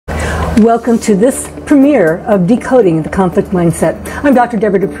Welcome to this premiere of Decoding the Conflict Mindset. I'm Dr.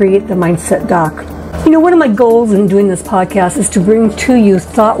 Deborah Dupree, the Mindset Doc. You know, one of my goals in doing this podcast is to bring to you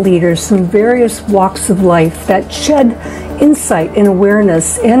thought leaders from various walks of life that shed insight and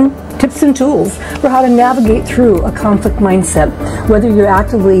awareness and tips and tools for how to navigate through a conflict mindset, whether you're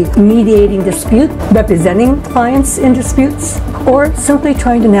actively mediating dispute, representing clients in disputes, or simply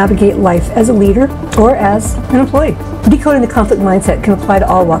trying to navigate life as a leader or as an employee. Decoding the conflict mindset can apply to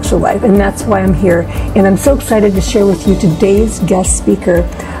all walks of life, and that's why I'm here. And I'm so excited to share with you today's guest speaker,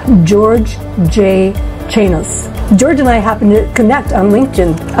 George J. Chanos. George and I happen to connect on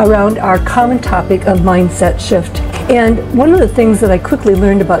LinkedIn around our common topic of mindset shift. And one of the things that I quickly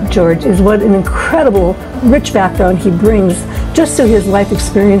learned about George is what an incredible, rich background he brings just to his life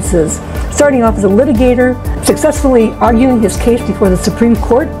experiences. Starting off as a litigator, successfully arguing his case before the Supreme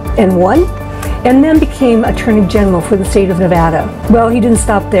Court and won, and then became Attorney General for the state of Nevada. Well, he didn't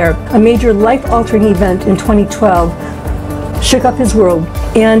stop there. A major life-altering event in 2012 shook up his world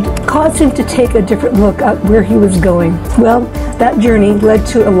and caused him to take a different look at where he was going. Well, that journey led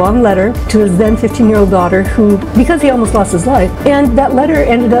to a long letter to his then 15-year-old daughter who, because he almost lost his life, and that letter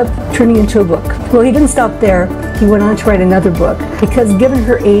ended up turning into a book. Well, he didn't stop there. He went on to write another book because given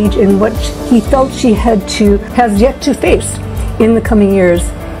her age and what he felt she has yet to face in the coming years,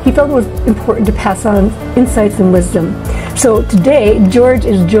 he felt it was important to pass on insights and wisdom. So today, George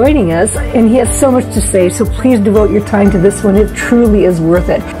is joining us, and he has so much to say, so please devote your time to this one. It truly is worth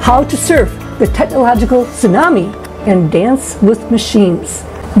it. How to surf the technological tsunami and dance with machines.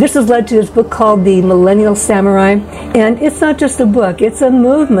 This has led to his book called The Millennial Samurai, and it's not just a book, it's a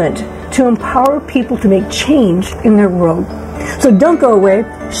movement to empower people to make change in their world. So don't go away.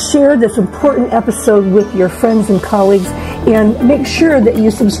 Share this important episode with your friends and colleagues, and make sure that you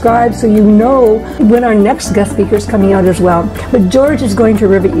subscribe so you know when our next guest speaker is coming out as well. But George is going to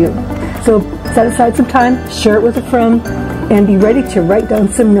rivet you. So set aside some time, share it with a friend, and be ready to write down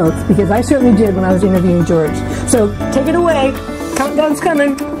some notes, because I certainly did when I was interviewing George. So take it away. Countdown's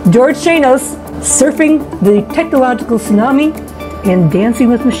coming. George Chanos, surfing the technological tsunami and dancing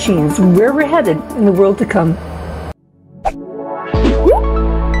with machines, where we're headed in the world to come.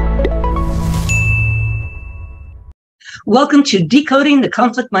 Welcome to Decoding the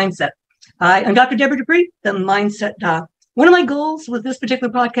Conflict Mindset. I'm Dr. Deborah Dupree, the Mindset Doc. One of my goals with this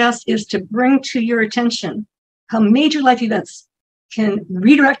particular podcast is to bring to your attention how major life events can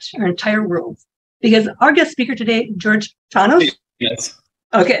redirect our entire world. Because our guest speaker today, George Chanos. Yes.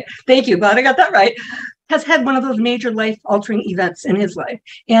 Okay, thank you. Glad I got that right. Has had one of those major life-altering events in his life.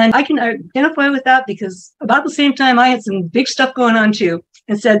 And I can identify with that because about the same time, I had some big stuff going on too,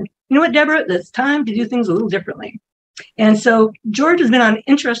 and said, you know what, Deborah, it's time to do things a little differently. And so George has been on an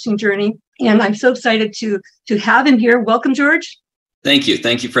interesting journey, and I'm so excited to have him here. Welcome, George. Thank you.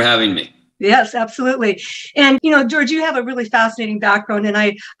 Thank you for having me. Yes, absolutely. And, you know, George, you have a really fascinating background, and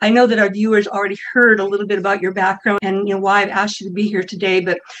I know that our viewers already heard a little bit about your background and, you know, why I've asked you to be here today.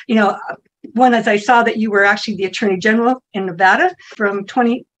 But, you know, one, as I saw that you were actually the Attorney General in Nevada from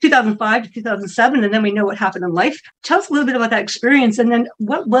 2005 to 2007, and then we know what happened in life. Tell us a little bit about that experience, and then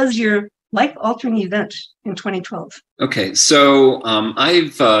what was your life-altering event in 2012? Okay, so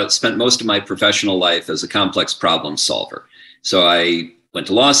I've spent most of my professional life as a complex problem solver. So I went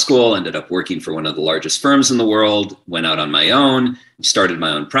to law school, ended up working for one of the largest firms in the world, went out on my own, started my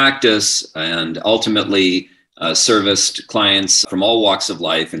own practice, and ultimately serviced clients from all walks of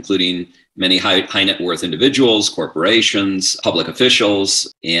life, including many high net worth individuals, corporations, public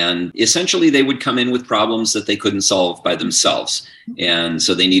officials, and essentially they would come in with problems that they couldn't solve by themselves. And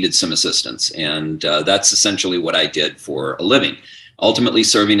so they needed some assistance. And that's essentially what I did for a living, ultimately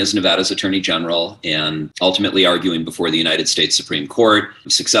serving as Nevada's Attorney General and ultimately arguing before the United States Supreme Court.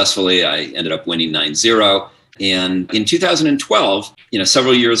 Successfully, I ended up winning 9-0. And in 2012,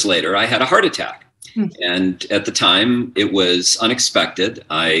 several years later, I had a heart attack. And at the time, it was unexpected.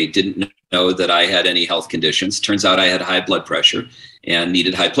 I didn't know that I had any health conditions. Turns out I had high blood pressure and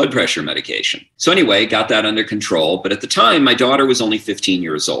needed high blood pressure medication. So anyway, got that under control. But at the time, my daughter was only 15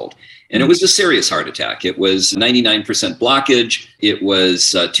 years old. And it was a serious heart attack. It was 99% blockage. It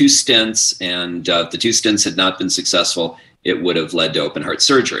was 2 stents. And if the 2 stents had not been successful, it would have led to open heart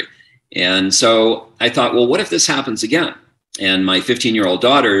surgery. And so I thought, well, what if this happens again? And my 15-year-old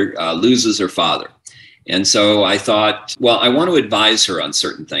daughter loses her father. And so I thought, well, I want to advise her on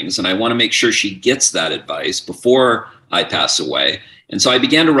certain things, and I want to make sure she gets that advice before I pass away. And so I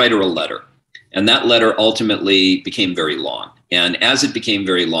began to write her a letter. And that letter ultimately became very long. And as it became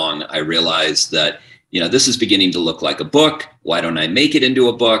very long, I realized that this is beginning to look like a book. Why don't I make it into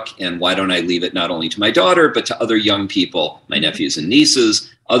a book? And why don't I leave it not only to my daughter, but to other young people, my nephews and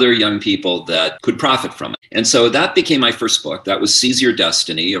nieces, other young people that could profit from it. And so that became my first book. That was Seize Your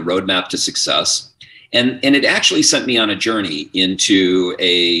Destiny, A Roadmap to Success. And it actually sent me on a journey into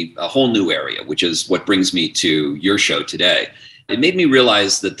a whole new area, which is what brings me to your show today. It made me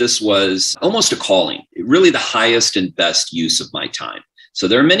realize that this was almost a calling, really the highest and best use of my time. So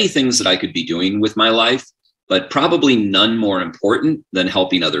there are many things that I could be doing with my life, but probably none more important than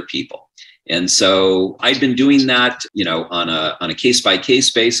helping other people. And so I'd been doing that, on a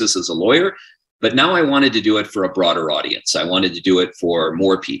case-by-case basis as a lawyer, but now I wanted to do it for a broader audience. I wanted to do it for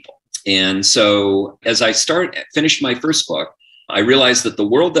more people. And so as I finished my first book, I realized that the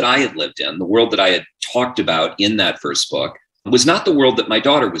world that I had lived in, the world that I had talked about in that first book, was not the world that my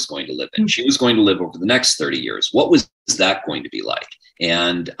daughter was going to live in. She was going to live over the next 30 years. What was that going to be like?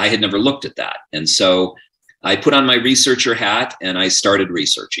 And I had never looked at that. And so I put on my researcher hat and I started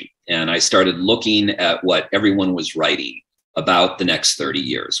researching. And I started looking at what everyone was writing about the next 30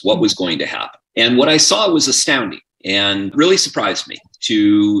 years, what was going to happen. And what I saw was astounding and really surprised me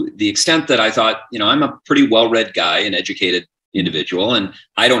to the extent that I thought, I'm a pretty well-read guy, an educated individual, and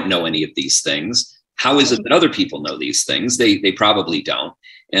I don't know any of these things. How is it that other people know these things? They probably don't.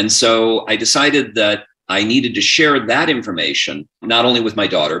 And so I decided that I needed to share that information, not only with my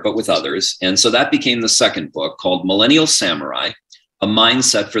daughter, but with others. And so that became the second book called Millennial Samurai, A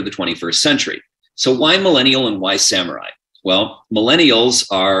Mindset for the 21st Century. So why millennial and why samurai? Well, millennials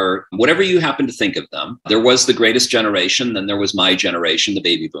are whatever you happen to think of them. There was the greatest generation, then there was my generation, the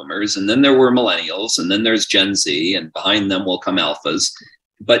baby boomers, and then there were millennials, and then there's Gen Z, and behind them will come alphas.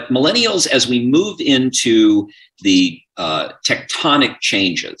 But millennials, as we move into the tectonic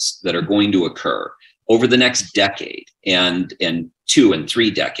changes that are going to occur over the next decade and 2 and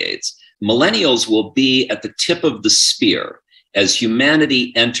 3 decades, millennials will be at the tip of the spear as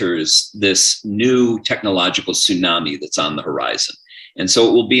humanity enters this new technological tsunami that's on the horizon. And so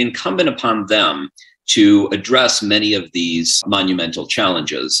it will be incumbent upon them to address many of these monumental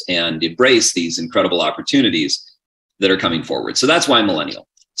challenges and embrace these incredible opportunities that are coming forward. So that's why millennial.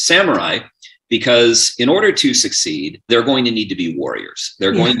 Samurai, because in order to succeed, they're going to need to be warriors.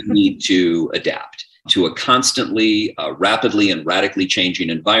 They're going to need to adapt to a constantly, rapidly and radically changing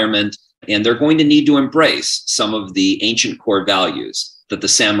environment. And they're going to need to embrace some of the ancient core values that the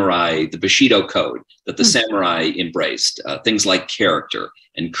samurai, the Bushido code, that the samurai embraced, things like character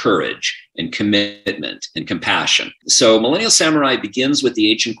and courage and commitment and compassion. So Millennial Samurai begins with the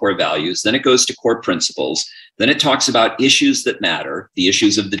ancient core values, then it goes to core principles, then it talks about issues that matter, the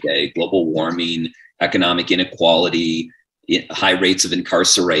issues of the day, global warming, economic inequality, high rates of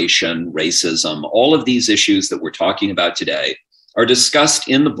incarceration, racism. All of these issues that we're talking about today are discussed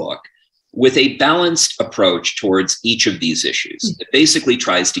in the book with a balanced approach towards each of these issues. It basically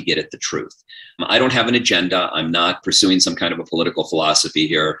tries to get at the truth. I don't have an agenda. I'm not pursuing some kind of a political philosophy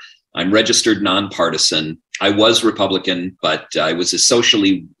here. I'm registered nonpartisan. I was Republican, but I was a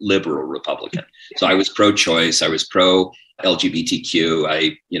socially liberal Republican. So I was pro-choice. I was pro-LGBTQ.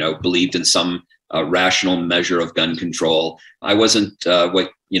 I, believed in some rational measure of gun control. I wasn't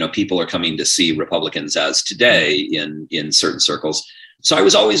what, people are coming to see Republicans as today in certain circles. So I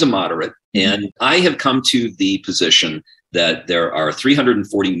was always a moderate, and I have come to the position that there are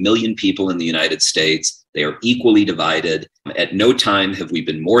 340 million people in the United States. They are equally divided. At no time have we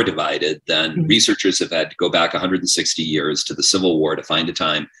been more divided than researchers have had to go back 160 years to the Civil War to find a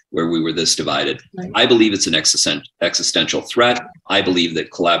time where we were this divided. Right. I believe it's an existential threat. I believe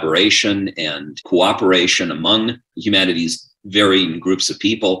that collaboration and cooperation among humanity's varying groups of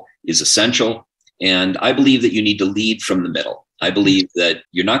people is essential. And I believe that you need to lead from the middle. I believe that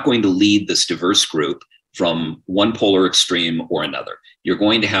you're not going to lead this diverse group from one polar extreme or another. You're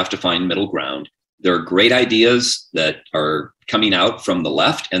going to have to find middle ground. There are great ideas that are coming out from the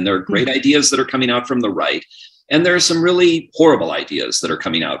left, and there are great ideas that are coming out from the right. And there are some really horrible ideas that are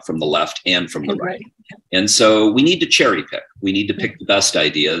coming out from the left and from the right. And so we need to cherry pick. We need to pick the best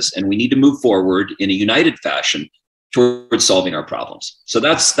ideas, and we need to move forward in a united fashion towards solving our problems. So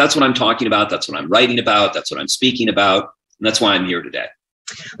that's what I'm talking about. That's what I'm writing about. That's what I'm speaking about. And that's why I'm here today.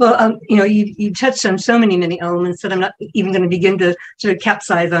 Well, you touched on so many elements that I'm not even going to begin to sort of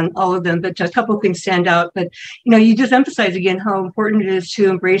capsize on all of them, but a couple of things stand out. But, you just emphasize again how important it is to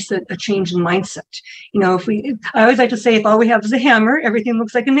embrace a change in mindset. I always like to say, if all we have is a hammer, everything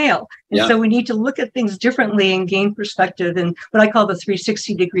looks like a nail. And so we need to look at things differently and gain perspective, and what I call the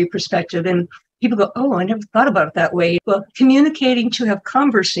 360-degree perspective. And people go, oh, I never thought about it that way. Well, communicating to have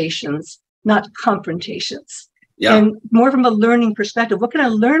conversations, not confrontations. Yeah. And more from a learning perspective. What can I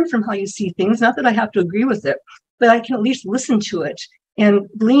learn from how you see things? Not that I have to agree with it, but I can at least listen to it and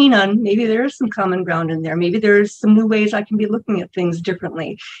glean on maybe there is some common ground in there. Maybe there's some new ways I can be looking at things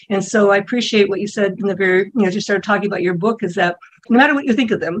differently. And so I appreciate what you said in the very, as you started talking about your book, is that no matter what you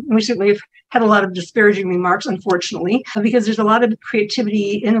think of them, we certainly have had a lot of disparaging remarks, unfortunately, because there's a lot of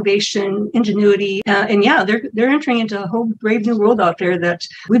creativity, innovation, ingenuity, and yeah, they're entering into a whole brave new world out there that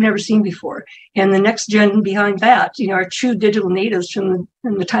we've never seen before. And the next gen behind that, are true digital natives from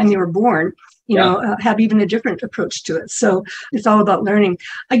the time they were born. Have even a different approach to it. So it's all about learning.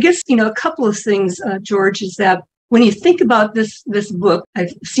 I guess, a couple of things, George, is that when you think about this book,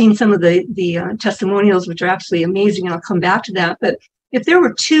 I've seen some of the testimonials, which are absolutely amazing, and I'll come back to that. But if there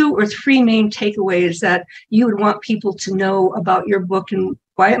were 2 or 3 main takeaways that you would want people to know about your book and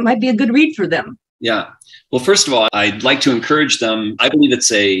why it might be a good read for them. Yeah. Well, first of all, I'd like to encourage them. I believe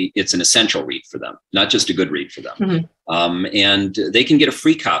it's an essential read for them, not just a good read for them. Mm-hmm. And they can get a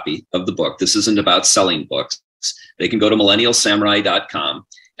free copy of the book. This isn't about selling books. They can go to millennialsamurai.com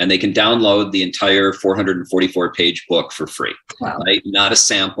and they can download the entire 444-page book for free. Wow. Right? Not a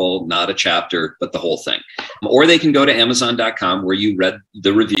sample, not a chapter, but the whole thing. Or they can go to amazon.com where you read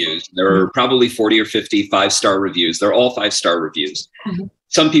the reviews. There are probably 40 or 50 5-star reviews. They're all 5-star reviews. Mm-hmm.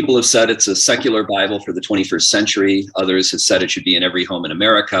 Some people have said it's a secular Bible for the 21st century. Others have said it should be in every home in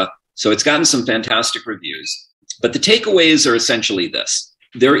America. So it's gotten some fantastic reviews. But the takeaways are essentially this.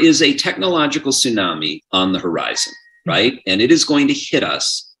 There is a technological tsunami on the horizon, right? And it is going to hit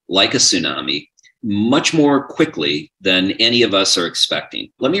us like a tsunami much more quickly than any of us are expecting.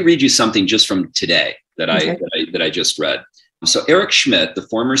 Let me read you something just from today that I just read. So Eric Schmidt, the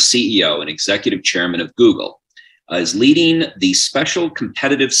former CEO and executive chairman of Google, is leading the Special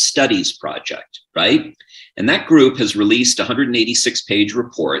Competitive Studies Project, right? And that group has released a 186-page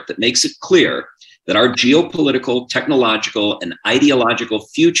report that makes it clear that our geopolitical, technological, and ideological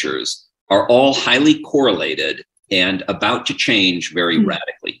futures are all highly correlated and about to change very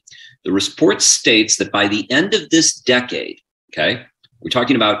radically. The report states that by the end of this decade, okay, we're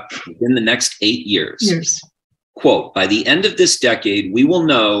talking about within the next 8 years, quote, by the end of this decade, we will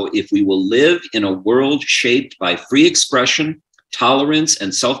know if we will live in a world shaped by free expression, tolerance,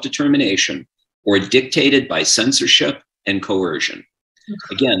 and self-determination, or dictated by censorship and coercion.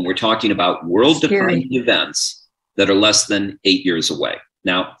 Again, we're talking about world-defining events that are less than 8 years away.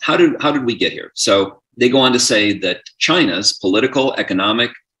 Now, how did we get here? So they go on to say that China's political,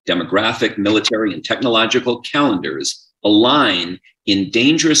 economic, demographic, military, and technological calendars align in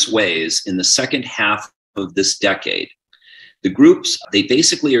dangerous ways in the second half of this decade. The groups, they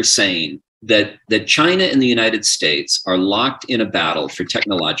basically are saying that China and the United States are locked in a battle for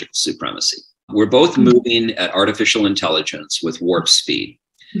technological supremacy. We're both moving at artificial intelligence with warp speed.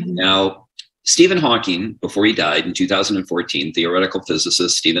 Now, Stephen Hawking, before he died in 2014, theoretical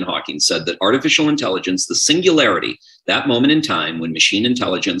physicist Stephen Hawking said that artificial intelligence, the singularity, that moment in time when machine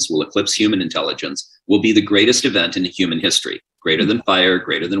intelligence will eclipse human intelligence, will be the greatest event in human history. Greater than fire,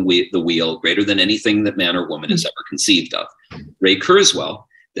 greater than the wheel, greater than anything that man or woman has ever conceived of. Ray Kurzweil,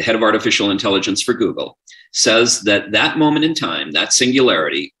 the head of artificial intelligence for Google, says that that moment in time, that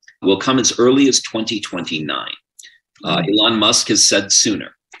singularity, will come as early as 2029. Elon Musk has said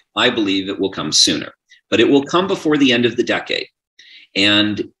sooner. I believe it will come sooner, but it will come before the end of the decade.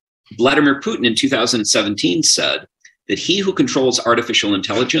 And Vladimir Putin in 2017 said that he who controls artificial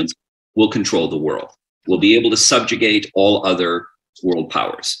intelligence will control the world, will be able to subjugate all other world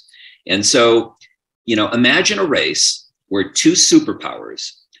powers. And so, imagine a race where 2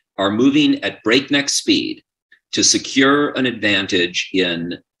 superpowers are moving at breakneck speed to secure an advantage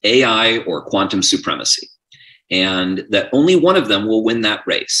in AI or quantum supremacy, and that only one of them will win that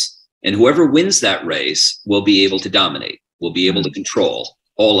race. And whoever wins that race will be able to dominate, will be able to control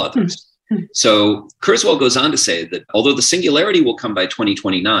all others. So Kurzweil goes on to say that although the singularity will come by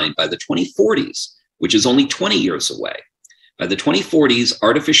 2029, by the 2040s, which is only 20 years away, by the 2040s,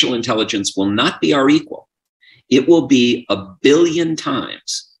 artificial intelligence will not be our equal. It will be a billion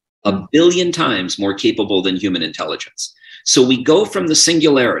times more capable than human intelligence. So we go from the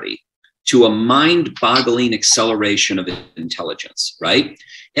singularity to a mind-boggling acceleration of intelligence, right?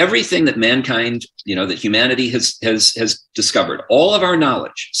 Everything that mankind, that humanity has discovered, all of our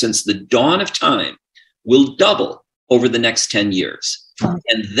knowledge since the dawn of time will double over the next 10 years.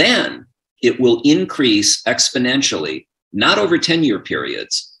 And then it will increase exponentially, not over 10-year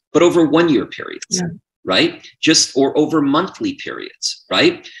periods, but over 1-year periods, right? Or over monthly periods,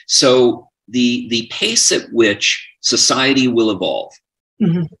 right? So the pace at which society will evolve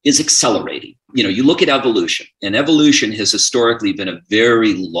is accelerating. you look at evolution, and evolution has historically been a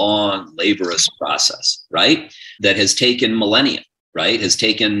very long, laborious process, right? That has taken millennia, right? Has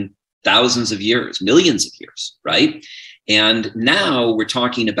taken thousands of years, millions of years, right? And now we're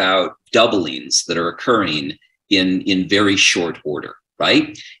talking about doublings that are occurring in very short order,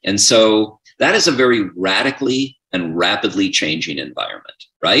 right? And so that is a very radically and rapidly changing environment,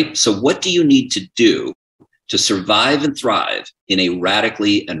 right? So what do you need to do to survive and thrive in a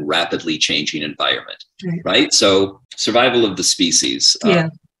radically and rapidly changing environment, right? So survival of the species. Give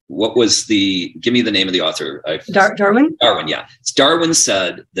me the name of the author. Darwin? Darwin, yeah. Darwin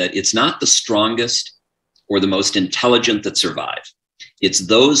said that it's not the strongest or the most intelligent that survive. It's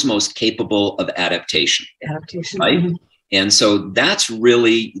those most capable of adaptation. Right? Mm-hmm. And so that's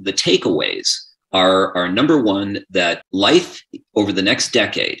really the takeaways are number one, that life over the next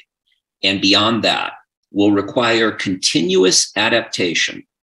decade and beyond that will require continuous adaptation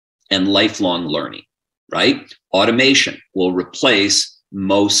and lifelong learning, right? Automation will replace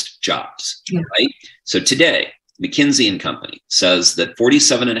most jobs, right? So today, McKinsey and Company says that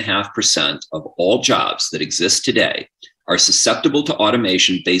 47.5% of all jobs that exist today are susceptible to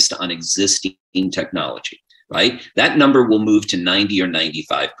automation based on existing technology, right? That number will move to 90 or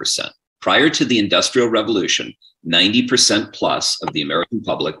 95%. Prior to the Industrial Revolution, 90% plus of the American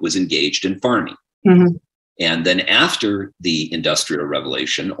public was engaged in farming. Mm-hmm. And then after the Industrial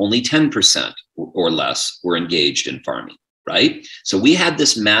Revolution, only 10% or less were engaged in farming, right? So we had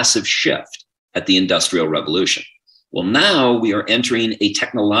this massive shift at the Industrial Revolution. Well, now we are entering a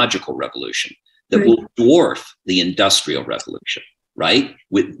technological revolution that will dwarf the Industrial Revolution, right?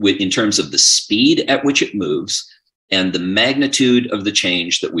 In terms of the speed at which it moves and the magnitude of the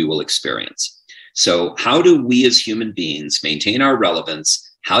change that we will experience. So how do we as human beings maintain our relevance?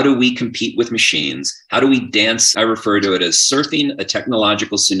 How do we compete with machines? How do we dance? I refer to it as surfing a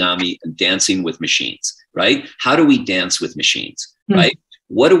technological tsunami and dancing with machines, right? How do we dance with machines, right?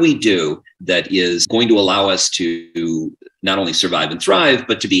 What do we do that is going to allow us to not only survive and thrive,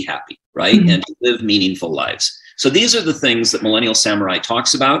 but to be happy, right? And to live meaningful lives. So these are the things that Millennial Samurai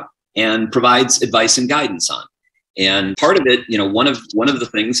talks about and provides advice and guidance on. And part of it, one of the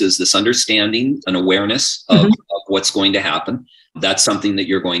things is this understanding and awareness of what's going to happen. That's something that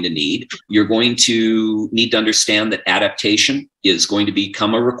you're going to need. You're going to need to understand that adaptation is going to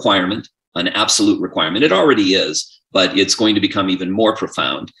become a requirement, an absolute requirement. It already is, but it's going to become even more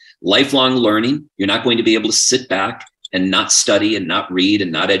profound. Lifelong learning. You're not going to be able to sit back and not study and not read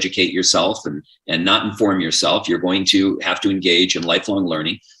and not educate yourself and not inform yourself. You're going to have to engage in lifelong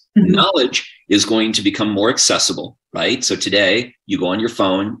learning. Knowledge is going to become more accessible, right? So today you go on your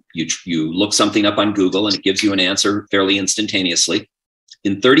phone, you look something up on Google and it gives you an answer fairly instantaneously.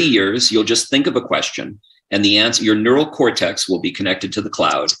 In 30 years, you'll just think of a question and the answer, your neural cortex will be connected to the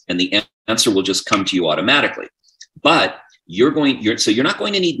cloud and the answer will just come to you automatically. But you're not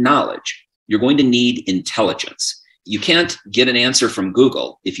going to need knowledge. You're going to need intelligence. You can't get an answer from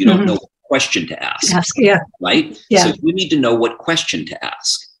Google if you don't know what question to ask. Right? So you need to know what question to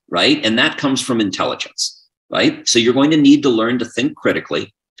ask. Right? And that comes from intelligence, right? So you're going to need to learn to think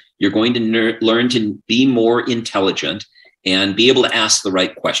critically. You're going to learn to be more intelligent and be able to ask the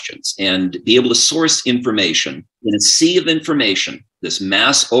right questions and be able to source information in a sea of information, this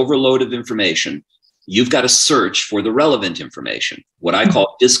mass overload of information. You've got to search for the relevant information, what I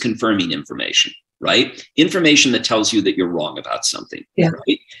call disconfirming information, right? Information that tells you that you're wrong about something,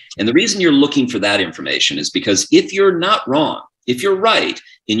 right? And the reason you're looking for that information is because if you're not wrong, if you're right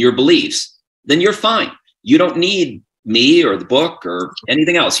in your beliefs, then you're fine. You don't need me or the book or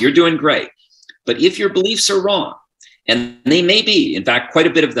anything else. You're doing great. But if your beliefs are wrong, and they may be, in fact, quite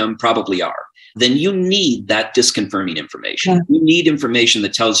a bit of them probably are, then you need that disconfirming information. You need information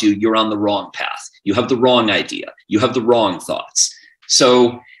that tells you you're on the wrong path. You have the wrong idea. You have the wrong thoughts.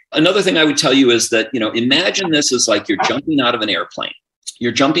 So another thing I would tell you is that, imagine this as like you're jumping out of an airplane.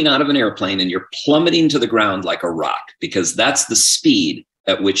 You're jumping out of an airplane and you're plummeting to the ground like a rock because that's the speed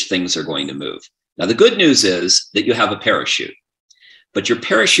at which things are going to move. Now, the good news is that you have a parachute, but your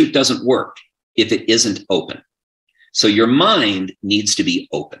parachute doesn't work if it isn't open. So your mind needs to be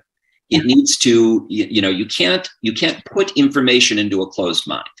open. It needs to, you can't put information into a closed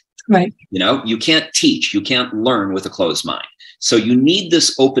mind. Right. You can't teach, you can't learn with a closed mind. So you need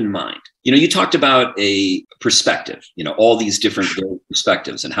this open mind. You talked about a perspective, all these different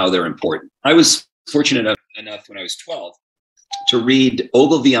perspectives and how they're important. I was fortunate enough when I was 12 to read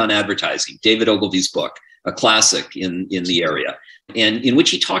Ogilvy on Advertising, David Ogilvy's book, a classic in the area, and in which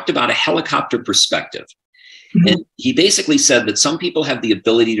he talked about a helicopter perspective. And he basically said that some people have the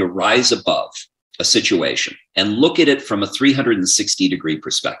ability to rise above a situation and look at it from a 360-degree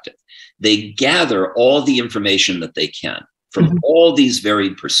perspective. They gather all the information that they can from all these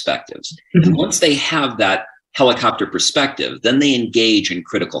varied perspectives. And once they have that helicopter perspective, then they engage in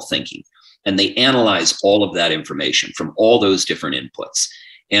critical thinking and they analyze all of that information from all those different inputs.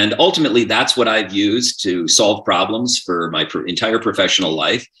 And ultimately, that's what I've used to solve problems for my entire professional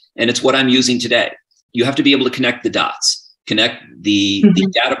life. And it's what I'm using today. You have to be able to connect the dots, connect the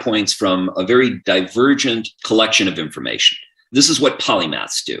data points from a very divergent collection of information. This is what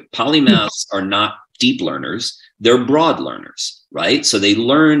polymaths do. Polymaths are not deep learners. They're broad learners, right? So they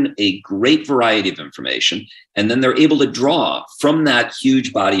learn a great variety of information, and then they're able to draw from that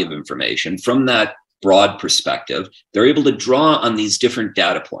huge body of information, from that broad perspective. They're able to draw on these different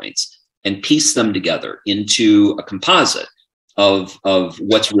data points and piece them together into a composite of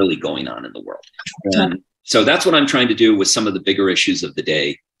what's really going on in the world. And so that's what I'm trying to do with some of the bigger issues of the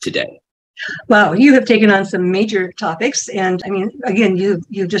day today. Wow, you have taken on some major topics. And I mean, again,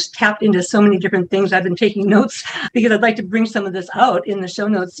 you've just tapped into so many different things. I've been taking notes because I'd like to bring some of this out in the show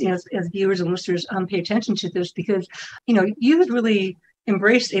notes, as viewers and listeners pay attention to this, because, you had really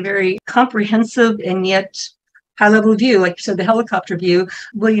embraced a very comprehensive and yet high-level view, like you said, the helicopter view.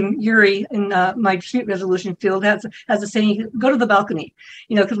 William Ury in my dispute resolution field has a saying, go to the balcony,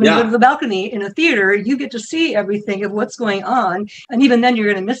 because when you go to the balcony in a theater, you get to see everything of what's going on. And even then you're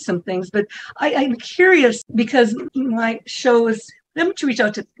going to miss some things. But I'm curious because my show is them to reach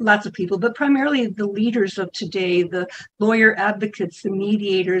out to lots of people, but primarily the leaders of today, the lawyer advocates, the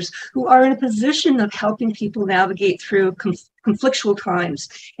mediators who are in a position of helping people navigate through conflictual times,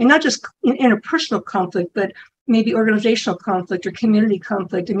 and not just interpersonal conflict, but maybe organizational conflict or community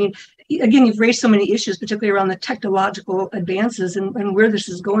conflict. I mean, again, you've raised so many issues, particularly around the technological advances and where this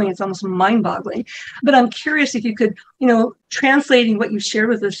is going. It's almost mind-boggling. But I'm curious if you could, translating what you've shared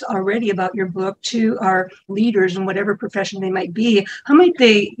with us already about your book to our leaders in whatever profession they might be, how might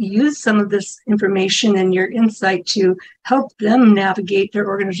they use some of this information and your insight to help them navigate their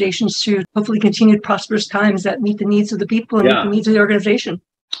organizations through hopefully continued prosperous times that meet the needs of the people and meet the needs of the organization?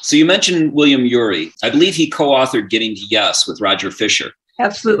 So you mentioned William Ury. I believe he co-authored Getting to Yes with Roger Fisher.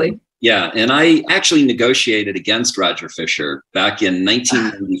 Absolutely. Yeah. And I actually negotiated against Roger Fisher back in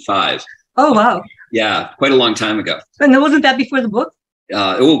 1995. Oh, wow. Yeah. Quite a long time ago. And wasn't that before the book?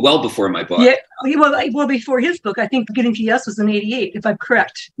 Well before my book. Yeah. Well, before his book. I think Getting to Yes was in 88, if I'm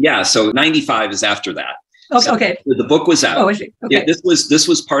correct. Yeah. So 95 is after that. Okay. So okay. The book was out. Oh, I see. Okay. Yeah, this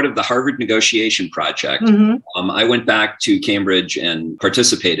was part of the Harvard negotiation project. I went back to Cambridge and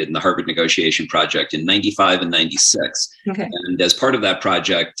participated in the Harvard negotiation project in 95 and 96. Okay. And as part of that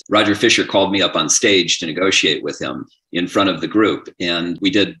project, Roger Fisher called me up on stage to negotiate with him in front of the group. And we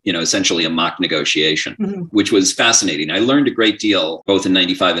did, essentially a mock negotiation, which was fascinating. I learned a great deal, both in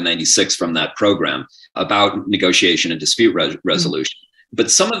 95 and 96 from that program about negotiation and dispute resolution. But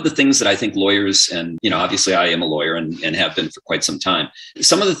some of the things that I think lawyers, and obviously I am a lawyer and have been for quite some time,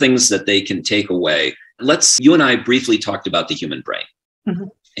 some of the things that they can take away. You and I briefly talked about the human brain.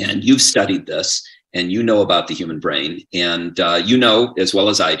 And you've studied this and you know about the human brain. And you know, as well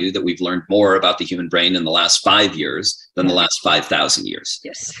as I do, that we've learned more about the human brain in the last 5 years than the last 5,000 years.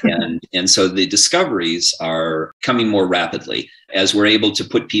 Yes. and so the discoveries are coming more rapidly as we're able to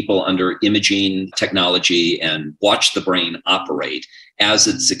put people under imaging technology and watch the brain operate as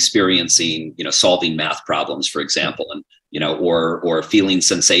it's experiencing, solving math problems, for example, and, or feeling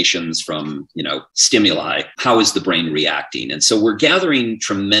sensations from, stimuli. How is the brain reacting? And so we're gathering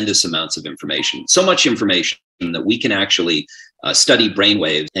tremendous amounts of information, so much information that we can actually study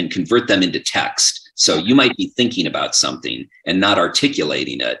brainwaves and convert them into text. So you might be thinking about something and not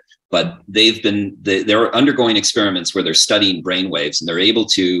articulating it, but they're undergoing experiments where they're studying brainwaves and they're able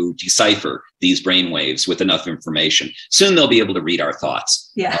to decipher these brainwaves with enough information. Soon they'll be able to read our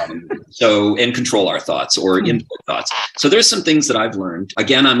thoughts. Yeah. And control our thoughts or input thoughts. So there's some things that I've learned.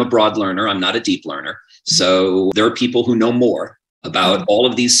 Again, I'm a broad learner. I'm not a deep learner. So there are people who know more about all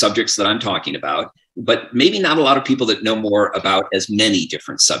of these subjects that I'm talking about, but maybe not a lot of people that know more about as many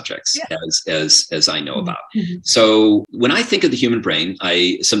different subjects as I know about. So when I think of the human brain,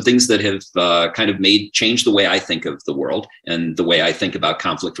 some things that have kind of changed the way I think of the world and the way I think about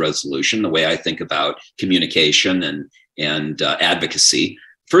conflict resolution, the way I think about communication and advocacy.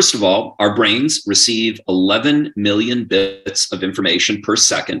 First of all, our brains receive 11 million bits of information per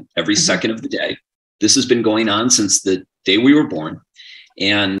second, every second of the day. This has been going on since the day we were born.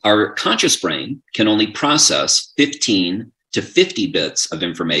 And our conscious brain can only process 15 to 50 bits of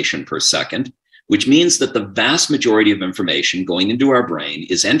information per second, which means that the vast majority of information going into our brain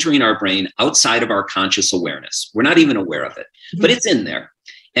is entering our brain outside of our conscious awareness. We're not even aware of it, but it's in there.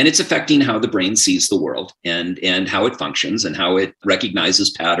 And it's affecting how the brain sees the world and how it functions and how it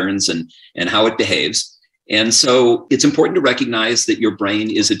recognizes patterns and how it behaves. And so it's important to recognize that your brain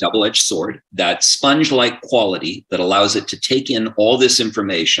is a double-edged sword, that sponge-like quality that allows it to take in all this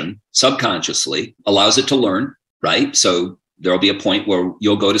information subconsciously, allows it to learn, right? So there'll be a point where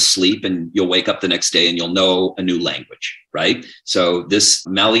you'll go to sleep and you'll wake up the next day and you'll know a new language, right? So this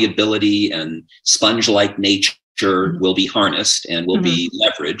malleability and sponge-like nature will be harnessed and will be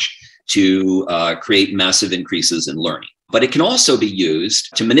leveraged to create massive increases in learning. But it can also be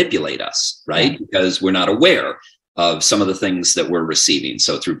used to manipulate us, right? Because we're not aware of some of the things that we're receiving.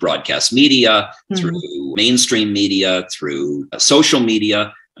 So through broadcast media, through mainstream media, through social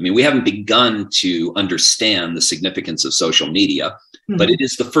media. I mean, we haven't begun to understand the significance of social media, but it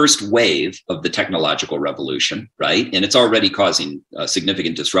is the first wave of the technological revolution, right? And it's already causing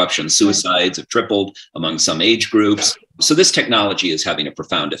significant disruption. Suicides have tripled among some age groups. So this technology is having a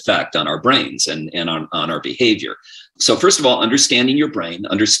profound effect on our brains and on our behavior. So first of all, understanding your brain,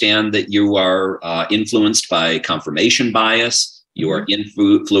 understand that you are influenced by confirmation bias. You are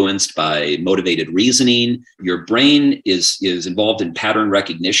influenced by motivated reasoning. Your brain is involved in pattern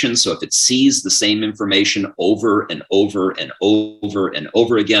recognition. So if it sees the same information over and over and over and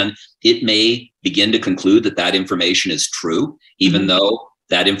over again, it may begin to conclude that that information is true, even though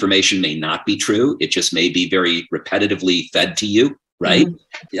that information may not be true. It just may be very repetitively fed to you, right?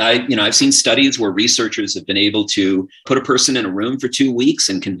 I've seen studies where researchers have been able to put a person in a room for 2 weeks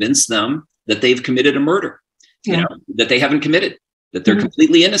and convince them that they've committed a murder. That they haven't committed, that they're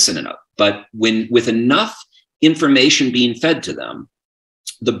completely innocent enough. But with enough information being fed to them,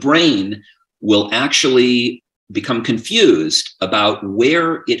 the brain will actually become confused about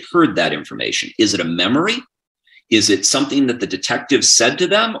where it heard that information. Is it a memory? Is it something that the detective said to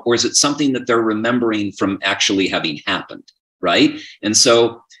them? Or is it something that they're remembering from actually having happened, right? And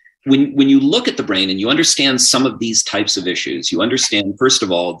so when you look at the brain and you understand some of these types of issues, you understand, first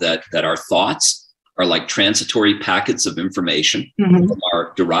of all, that our thoughts are like transitory packets of information that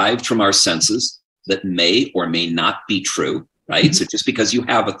are derived from our senses that may or may not be true, right? So just because you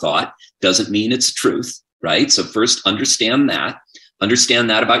have a thought doesn't mean it's truth, right? So first understand that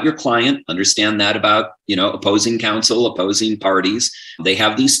about your client, understand that about, opposing counsel, opposing parties. They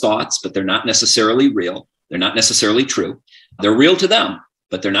have these thoughts, but they're not necessarily real. They're not necessarily true. They're real to them,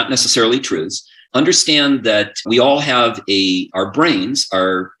 but they're not necessarily truths. Understand that we all have our brains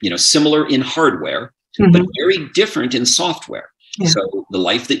are, similar in hardware, but very different in software. So the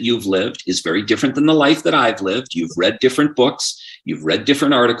life that you've lived is very different than the life that I've lived. You've read different books, you've read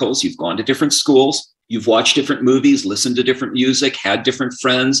different articles, you've gone to different schools, you've watched different movies, listened to different music, had different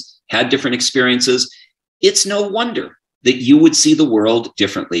friends, had different experiences. It's no wonder that you would see the world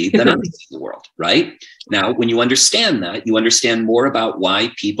differently than I see the world, right? Now, when you understand that, you understand more about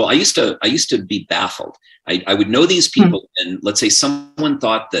why people, I used to be baffled. I would know these people, and let's say someone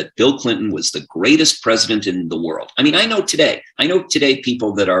thought that Bill Clinton was the greatest president in the world. I mean, I know today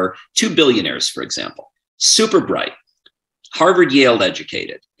people that are 2 billionaires, for example, super bright, Harvard, Yale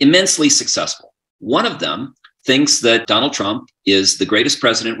educated, immensely successful. One of them thinks that Donald Trump is the greatest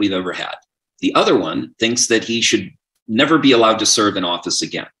president we've ever had. The other one thinks that he should never be allowed to serve in office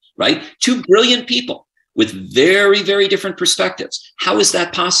again, right? 2 brilliant people with very, very different perspectives. How is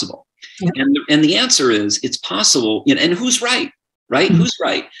that possible? And the answer is it's possible. And who's right? Who's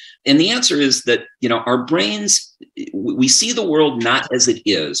right? And the answer is that, our brains, we see the world not as it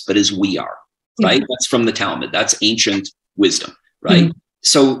is, but as we are, right? That's from the Talmud. That's ancient wisdom, right?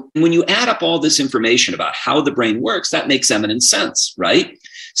 So when you add up all this information about how the brain works, that makes eminent sense, right?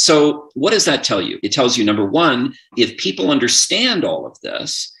 So what does that tell you? It tells you, number one, if people understand all of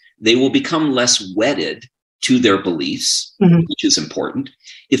this, they will become less wedded to their beliefs, which is important.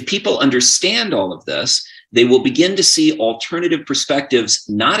 If people understand all of this, they will begin to see alternative perspectives,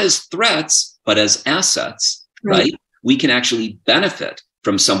 not as threats, but as assets, right? We can actually benefit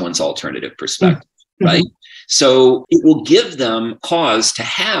from someone's alternative perspective, right? So it will give them cause to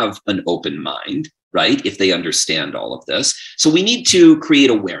have an open mind, right? If they understand all of this. So we need to create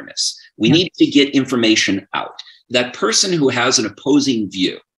awareness. We need to get information out. That person who has an opposing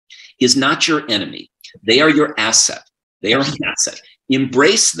view is not your enemy. They are your asset. They are an asset.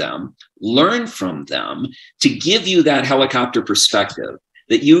 Embrace them, learn from them to give you that helicopter perspective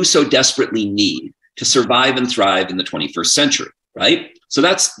that you so desperately need to survive and thrive in the 21st century, right? So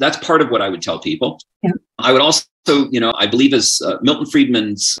that's part of what I would tell people. I would also, I believe as Milton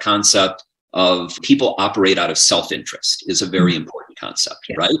Friedman's concept of people operate out of self-interest is a very important concept,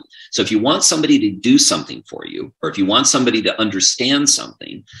 right? So if you want somebody to do something for you, or if you want somebody to understand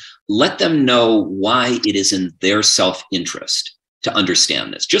something, let them know why it is in their self-interest to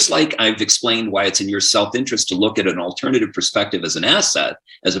understand this. Just like I've explained why it's in your self-interest to look at an alternative perspective as an asset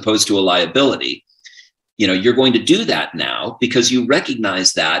as opposed to a liability. You know, you're going to do that now because you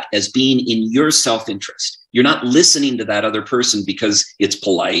recognize that as being in your self-interest. You're not listening to that other person because it's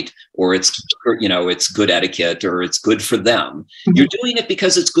polite or it's, you know, it's good etiquette or it's good for them. Mm-hmm. You're doing it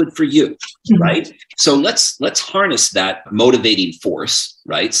because it's good for you, mm-hmm. right? So let's harness that motivating force,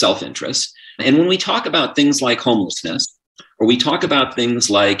 right? Self-interest. And when we talk about things like homelessness, or we talk about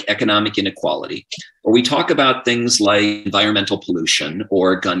things like economic inequality, or we talk about things like environmental pollution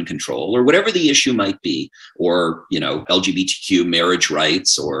or gun control, or whatever the issue might be, or, you know, LGBTQ marriage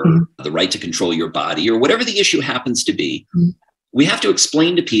rights, or mm-hmm. the right to control your body, or whatever the issue happens to be, mm-hmm. we have to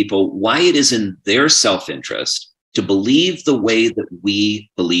explain to people why it is in their self-interest to believe the way that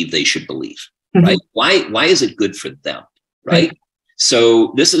we believe they should believe, mm-hmm. right? Why is it good for them, right?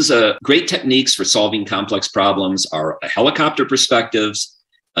 So this is a great techniques for solving complex problems are a helicopter perspectives,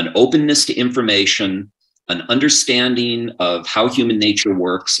 an openness to information, an understanding of how human nature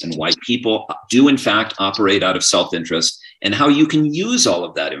works and why people do in fact operate out of self-interest, and how you can use all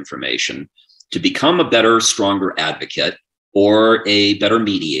of that information to become a better, stronger advocate or a better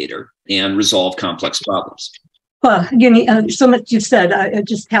mediator and resolve complex problems. Well, again, so much you've said, it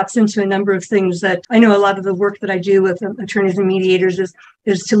just taps into a number of things that I know a lot of the work that I do with attorneys and mediators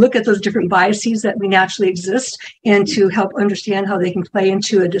is to look at those different biases that we naturally exist and to help understand how they can play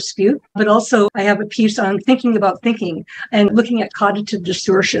into a dispute. But also I have a piece on thinking about thinking and looking at cognitive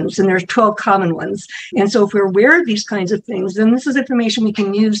distortions, and there's 12 common ones. And so if we're aware of these kinds of things, then this is information we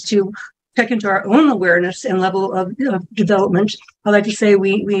can use to check into our own awareness and level of development. I like to say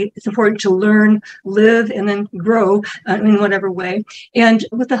it's important to learn, live, and then grow in whatever way. And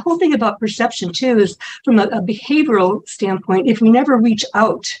with the whole thing about perception too is from a behavioral standpoint, if we never reach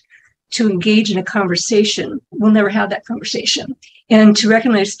out to engage in a conversation, we'll never have that conversation. And to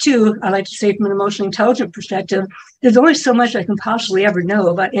recognize too, I like to say from an emotionally intelligent perspective, there's only so much I can possibly ever know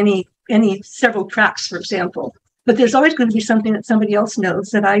about any several tracks, for example. But there's always going to be something that somebody else knows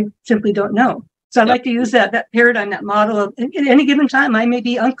that I simply don't know. So I like to use that paradigm, that model of at any given time, I may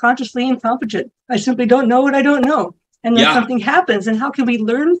be unconsciously incompetent. I simply don't know what I don't know. And then something happens. And how can we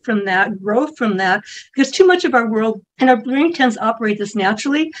learn from that, grow from that? Because too much of our world and our brain tends to operate this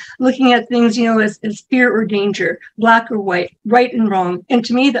naturally, looking at things, you know, as fear or danger, black or white, right and wrong. And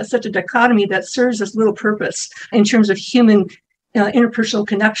to me, that's such a dichotomy that serves as little purpose in terms of human interpersonal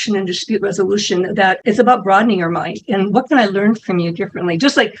connection and dispute resolution, that it's about broadening our mind. And what can I learn from you differently?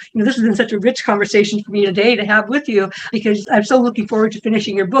 Just like, you know, this has been such a rich conversation for me today to have with you, because I'm so looking forward to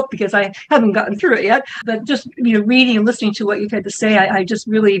finishing your book because I haven't gotten through it yet. But just, you know, reading and listening to what you've had to say, I just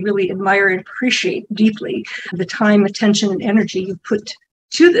really, really admire and appreciate deeply the time, attention, and energy you put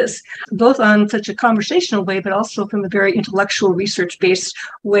to this, both on such a conversational way, but also from a very intellectual, research-based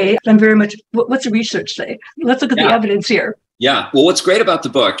way. I'm very much, what's the research say? Let's look at the evidence here. Yeah. Well, what's great about the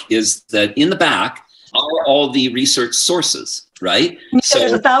book is that in the back are all the research sources, right? So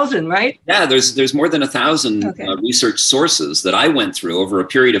there's 1,000, right? Yeah, there's more than 1,000 research sources that I went through over a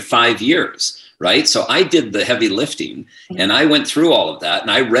period of 5 years, right? So I did the heavy lifting and I went through all of that and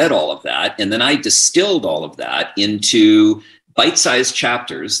I read all of that. And then I distilled all of that into bite-sized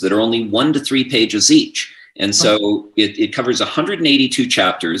chapters that are only 1 to 3 pages each. And so it covers 182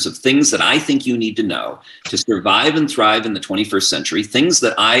 chapters of things that I think you need to know to survive and thrive in the 21st century, things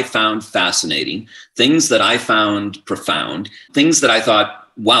that I found fascinating, things that I found profound, things that I thought,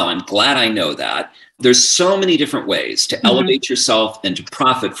 wow, I'm glad I know that. There's so many different ways to elevate yourself and to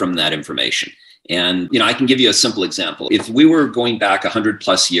profit from that information. And, you know, I can give you a simple example. If we were going back 100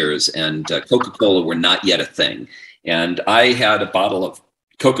 plus years and Coca-Cola were not yet a thing, and I had a bottle of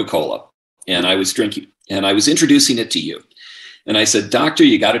Coca-Cola and I was drinking, and I was introducing it to you. And I said, doctor,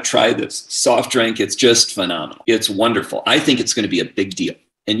 you got to try this soft drink. It's just phenomenal. It's wonderful. I think it's going to be a big deal.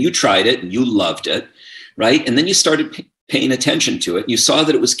 And you tried it and you loved it, right? And then you started paying attention to it. You saw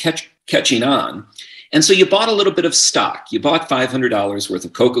that it was catching on. And so you bought a little bit of stock. You bought $500 worth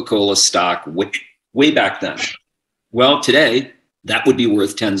of Coca-Cola stock way back then. Well, today, that would be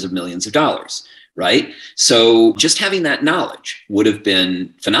worth tens of millions of dollars. Right? So just having that knowledge would have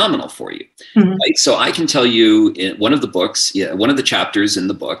been phenomenal for you. Right? So I can tell you in one of the books, one of the chapters in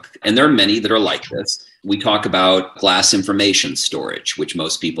the book, and there are many that are like this, we talk about glass information storage, which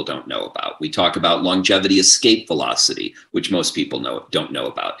most people don't know about. We talk about longevity escape velocity, which most people don't know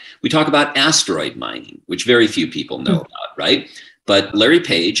about. We talk about asteroid mining, which very few people know about, right? But Larry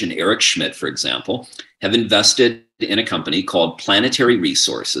Page and Eric Schmidt, for example, have invested in a company called Planetary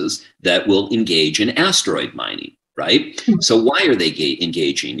Resources that will engage in asteroid mining. right? So why are they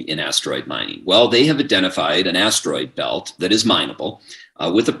engaging in asteroid mining? Well, they have identified an asteroid belt that is mineable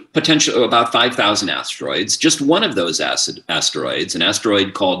with a potential of about 5,000 asteroids. Just one of those asteroids, an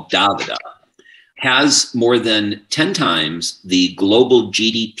asteroid called Davida, has more than 10 times the global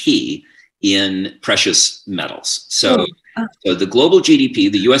GDP in precious metals. So the global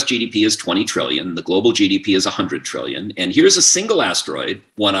GDP, the US GDP is 20 trillion, the global GDP is 100 trillion. And here's a single asteroid,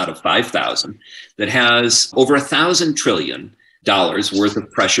 one out of 5,000, that has over $1,000 trillion worth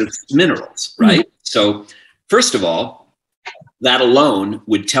of precious minerals, right? So first of all, that alone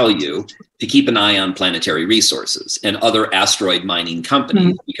would tell you to keep an eye on Planetary Resources and other asteroid mining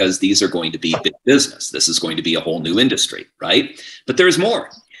companies, because these are going to be big business. This is going to be a whole new industry, right? But there's more.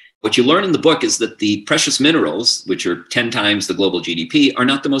 What you learn in the book is that the precious minerals, which are 10 times the global GDP, are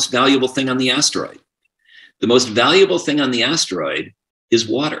not the most valuable thing on the asteroid. The most valuable thing on the asteroid is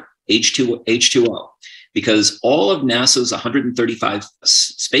water, H2O, because all of NASA's 135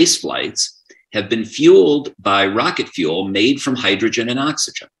 space flights have been fueled by rocket fuel made from hydrogen and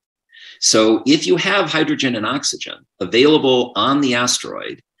oxygen. So if you have hydrogen and oxygen available on the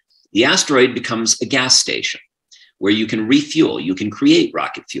asteroid becomes a gas station where you can refuel, you can create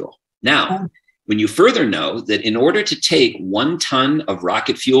rocket fuel. Now, when you further know that in order to take 1 ton of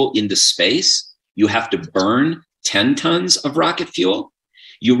rocket fuel into space, you have to burn 10 tons of rocket fuel,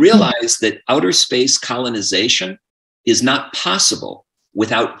 you realize that outer space colonization is not possible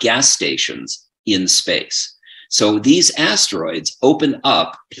without gas stations in space. So these asteroids open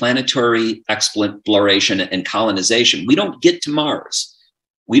up planetary exploration and colonization. We don't get to Mars.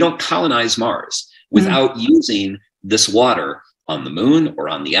 We don't colonize Mars without using this water on the moon or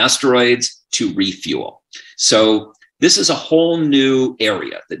on the asteroids to refuel. So this is a whole new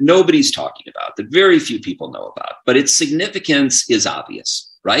area that nobody's talking about, that very few people know about, but its significance is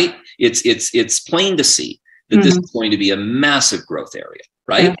obvious, right? It's plain to see that this is going to be a massive growth area,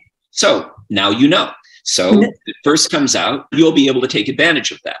 right? Yeah. So now you know. So it first comes out, you'll be able to take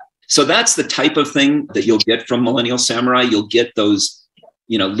advantage of that. So that's the type of thing that you'll get from Millennial Samurai. You'll get those,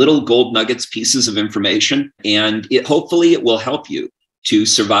 little gold nuggets, pieces of information, and hopefully it will help you to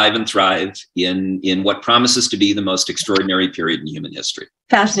survive and thrive in what promises to be the most extraordinary period in human history.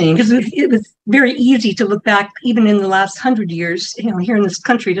 Fascinating, because it was very easy to look back, even in the last 100 years, here in this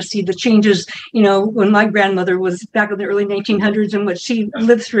country, to see the changes, when my grandmother was back in the early 1900s and what she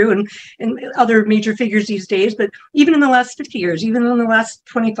lived through, and other major figures these days, but even in the last 50 years, even in the last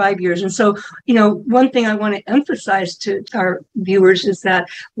 25 years. And so, one thing I want to emphasize to our viewers is that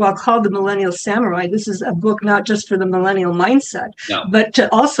while called the Millennial Samurai, this is a book not just for the millennial mindset, but to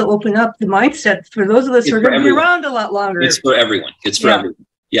also open up the mindset for those of us who are going to be around a lot longer. It's for everyone. It's for everyone.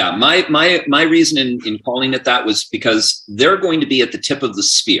 Yeah, my reason in calling it that was because they're going to be at the tip of the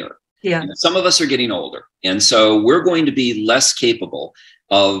spear. Yeah. Some of us are getting older, and so we're going to be less capable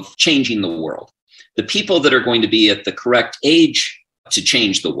of changing the world. The people that are going to be at the correct age to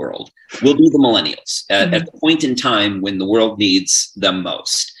change the world will be the millennials at the point in time when the world needs them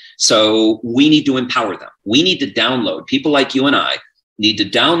most. So we need to empower them. We need to download. People like you and I need to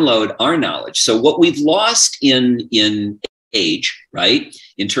download our knowledge. So what we've lost in age, right,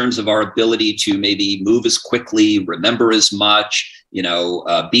 in terms of our ability to maybe move as quickly, remember as much,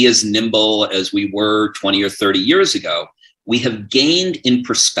 be as nimble as we were 20 or 30 years ago, we have gained in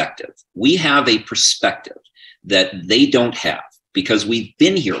perspective. We have a perspective that they don't have because we've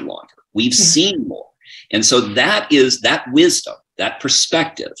been here longer. We've seen more. And so that wisdom, that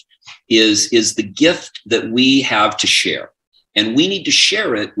perspective is the gift that we have to share. And we need to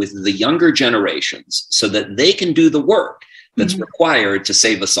share it with the younger generations so that they can do the work that's required to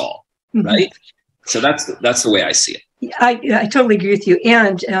save us all, right? So that's the way I see it. I totally agree with you.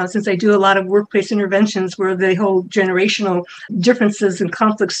 And since I do a lot of workplace interventions where the whole generational differences and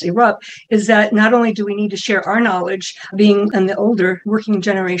conflicts erupt, is that not only do we need to share our knowledge, being in the older working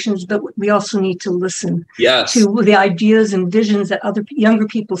generations, but we also need to listen to the ideas and visions that other younger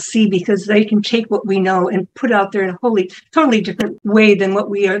people see, because they can take what we know and put out there in a totally different way than what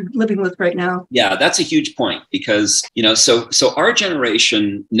we are living with right now. Yeah, that's a huge point, because, so our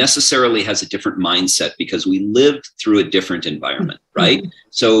generation necessarily has a different mindset because we lived through a different environment, right?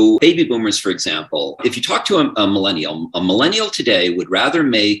 So baby boomers, for example, if you talk to a millennial today would rather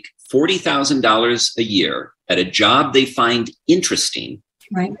make $40,000 a year at a job they find interesting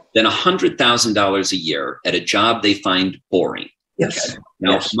than $100,000 a year at a job they find boring. Yes. Okay?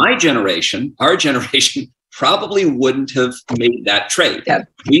 Now, our generation probably wouldn't have made that trade. Yeah.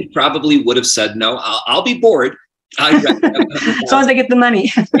 We probably would have said, no, I'll be bored As long as I get the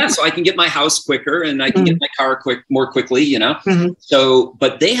money. Yeah, so I can get my house quicker and I can get my car more quickly, you know. So,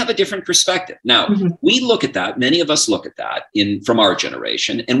 but they have a different perspective. Now, we look at that, many of us look at that from our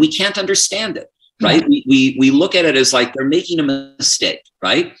generation, and we can't understand it, right? We look at it as like they're making a mistake,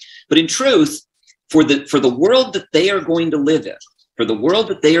 right? But in truth, for the world that they are going to live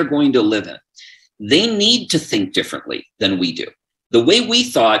in, they need to think differently than we do. The way we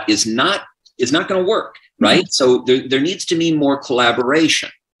thought is not going to work. Right. So there needs to be more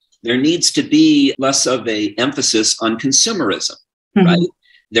collaboration. There needs to be less of an emphasis on consumerism. Right.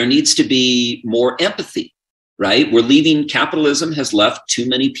 There needs to be more empathy. Right. Capitalism has left too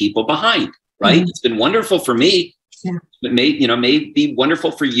many people behind. Right. It's been wonderful for me. Yeah. It may be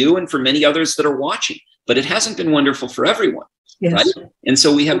wonderful for you and for many others that are watching, but it hasn't been wonderful for everyone. Yes. Right. And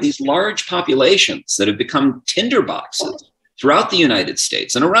so we have these large populations that have become tinderboxes throughout the United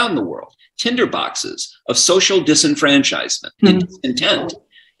States and around the world. Tinderboxes of social disenfranchisement and discontent.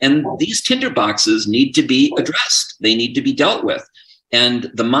 And these tinderboxes need to be addressed. They need to be dealt with. And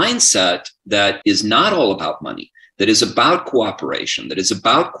the mindset that is not all about money, that is about cooperation, that is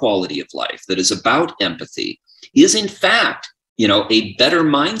about quality of life, that is about empathy, is in fact, a better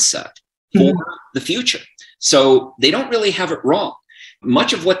mindset for the future. So they don't really have it wrong.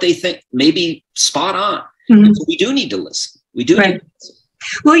 Much of what they think may be spot on. So we do need to listen. We do need to listen.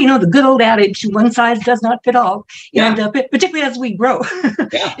 Well, the good old adage, one size does not fit all, and particularly as we grow.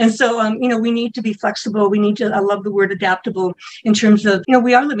 And so, we need to be flexible. I love the word adaptable in terms of,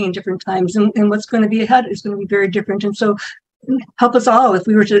 we are living in different times and what's going to be ahead is going to be very different. And so help us all if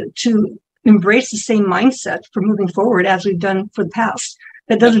we were to embrace the same mindset for moving forward as we've done for the past.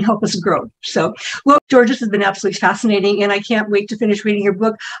 That doesn't help us grow. So, well, George, this has been absolutely fascinating, and I can't wait to finish reading your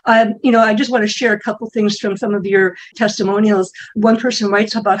book. I just want to share a couple things from some of your testimonials. One person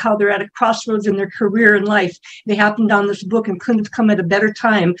writes about how they're at a crossroads in their career and life. They happened on this book and couldn't have come at a better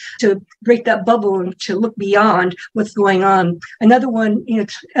time to break that bubble and to look beyond what's going on. Another one,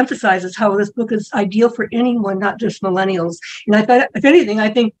 emphasizes how this book is ideal for anyone, not just millennials. And I thought, if anything, I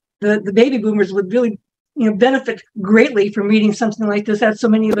think the baby boomers would really benefit greatly from reading something like this, as so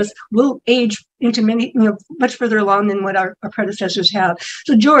many of us will age into much further along than what our predecessors have.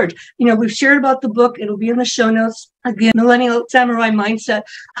 So, George, we've shared about the book. It'll be in the show notes. Again, Millennial Samurai Mindset.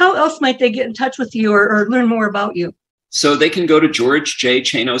 How else might they get in touch with you or learn more about you? So they can go to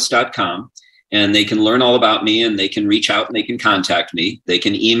georgejchanos.com and they can learn all about me, and they can reach out and they can contact me. They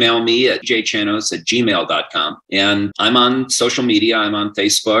can email me at jchanos@gmail.com. And I'm on social media. I'm on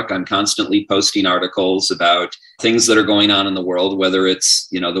Facebook. I'm constantly posting articles about things that are going on in the world, whether it's,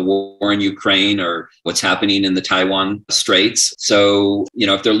 the war in Ukraine or what's happening in the Taiwan Straits. So,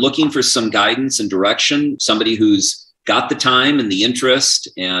 if they're looking for some guidance and direction, somebody who's got the time and the interest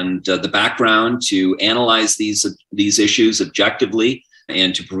and the background to analyze these issues objectively,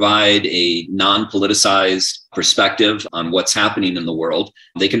 and to provide a non-politicized perspective on what's happening in the world,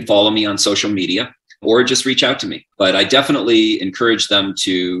 they can follow me on social media or just reach out to me. But I definitely encourage them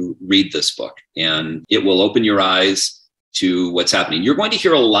to read this book, and it will open your eyes to what's happening. You're going to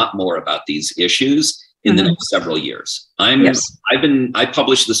hear a lot more about these issues in the next several years. I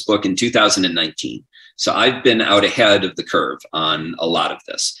published this book in 2019. So I've been out ahead of the curve on a lot of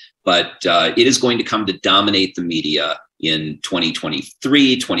this, but it is going to come to dominate the media in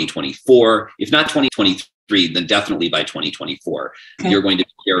 2023, 2024. If not 2023, then definitely by 2024. Okay. You're going to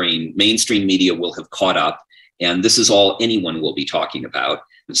be hearing mainstream media will have caught up, and this is all anyone will be talking about.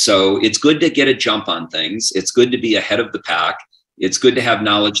 So it's good to get a jump on things. It's good to be ahead of the pack. It's good to have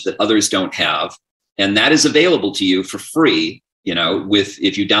knowledge that others don't have. And that is available to you for free,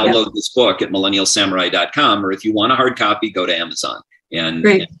 if you download this book at millennialsamurai.com, or if you want a hard copy, go to Amazon and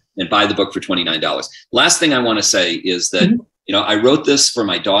buy the book for $29. Last thing I want to say is that, I wrote this for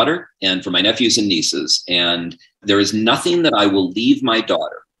my daughter and for my nephews and nieces, and there is nothing that I will leave my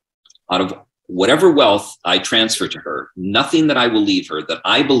daughter out of whatever wealth I transfer to her, nothing that I will leave her that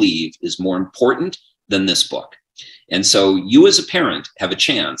I believe is more important than this book. And so you as a parent have a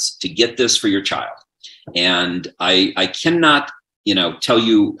chance to get this for your child. And I cannot, tell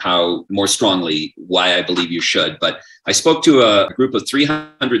you how more strongly why I believe you should, but I spoke to a group of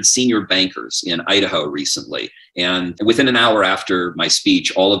 300 senior bankers in Idaho recently. And within an hour after my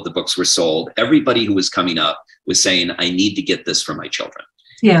speech, all of the books were sold. Everybody who was coming up was saying, I need to get this for my children.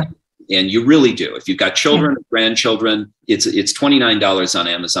 Yeah. And you really do. If you've got children, grandchildren, it's $29 on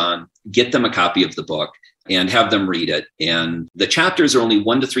Amazon. Get them a copy of the book and have them read it. And the chapters are only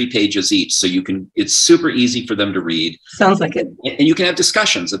 1 to 3 pages each. So it's super easy for them to read. Sounds like it. And you can have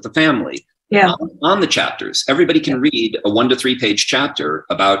discussions at the family on the chapters. Everybody can read a 1 to 3 page chapter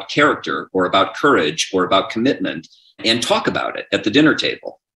about character or about courage or about commitment and talk about it at the dinner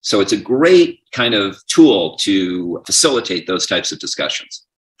table. So it's a great kind of tool to facilitate those types of discussions.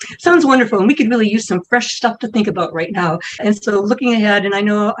 Sounds wonderful. And we could really use some fresh stuff to think about right now. And so looking ahead, and I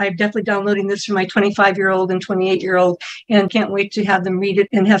know I'm definitely downloading this for my 25-year-old and 28-year-old, and can't wait to have them read it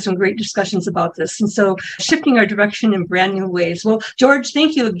and have some great discussions about this. And so shifting our direction in brand new ways. Well, George,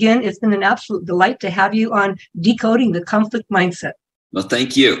 thank you again. It's been an absolute delight to have you on Decoding the Conflict Mindset. Well,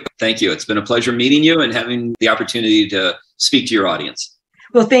 thank you. Thank you. It's been a pleasure meeting you and having the opportunity to speak to your audience.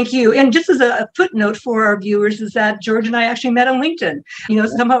 Well, thank you. And just as a footnote for our viewers is that George and I actually met on LinkedIn.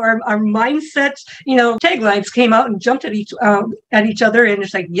 Somehow our mindset, taglines came out and jumped at each other. And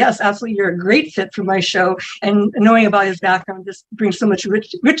it's like, yes, absolutely. You're a great fit for my show. And knowing about his background just brings so much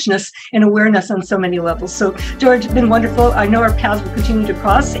richness and awareness on so many levels. So George, it's been wonderful. I know our paths will continue to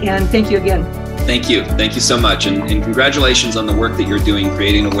cross, and thank you again. Thank you. Thank you so much. And congratulations on the work that you're doing,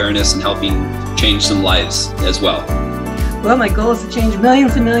 creating awareness and helping change some lives as well. Well, my goal is to change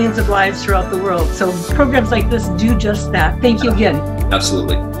millions and millions of lives throughout the world. So programs like this do just that. Thank you again.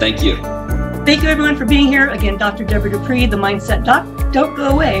 Absolutely. Thank you. Thank you, everyone, for being here. Again, Dr. Deborah Dupree, the Mindset Doc. Don't go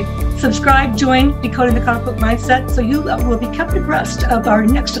away. Subscribe, join Decoding the Conflict Mindset so you will be kept abreast of our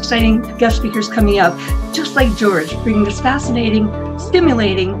next exciting guest speakers coming up, just like George, bringing this fascinating,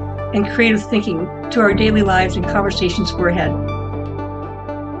 stimulating, and creative thinking to our daily lives and conversations for ahead.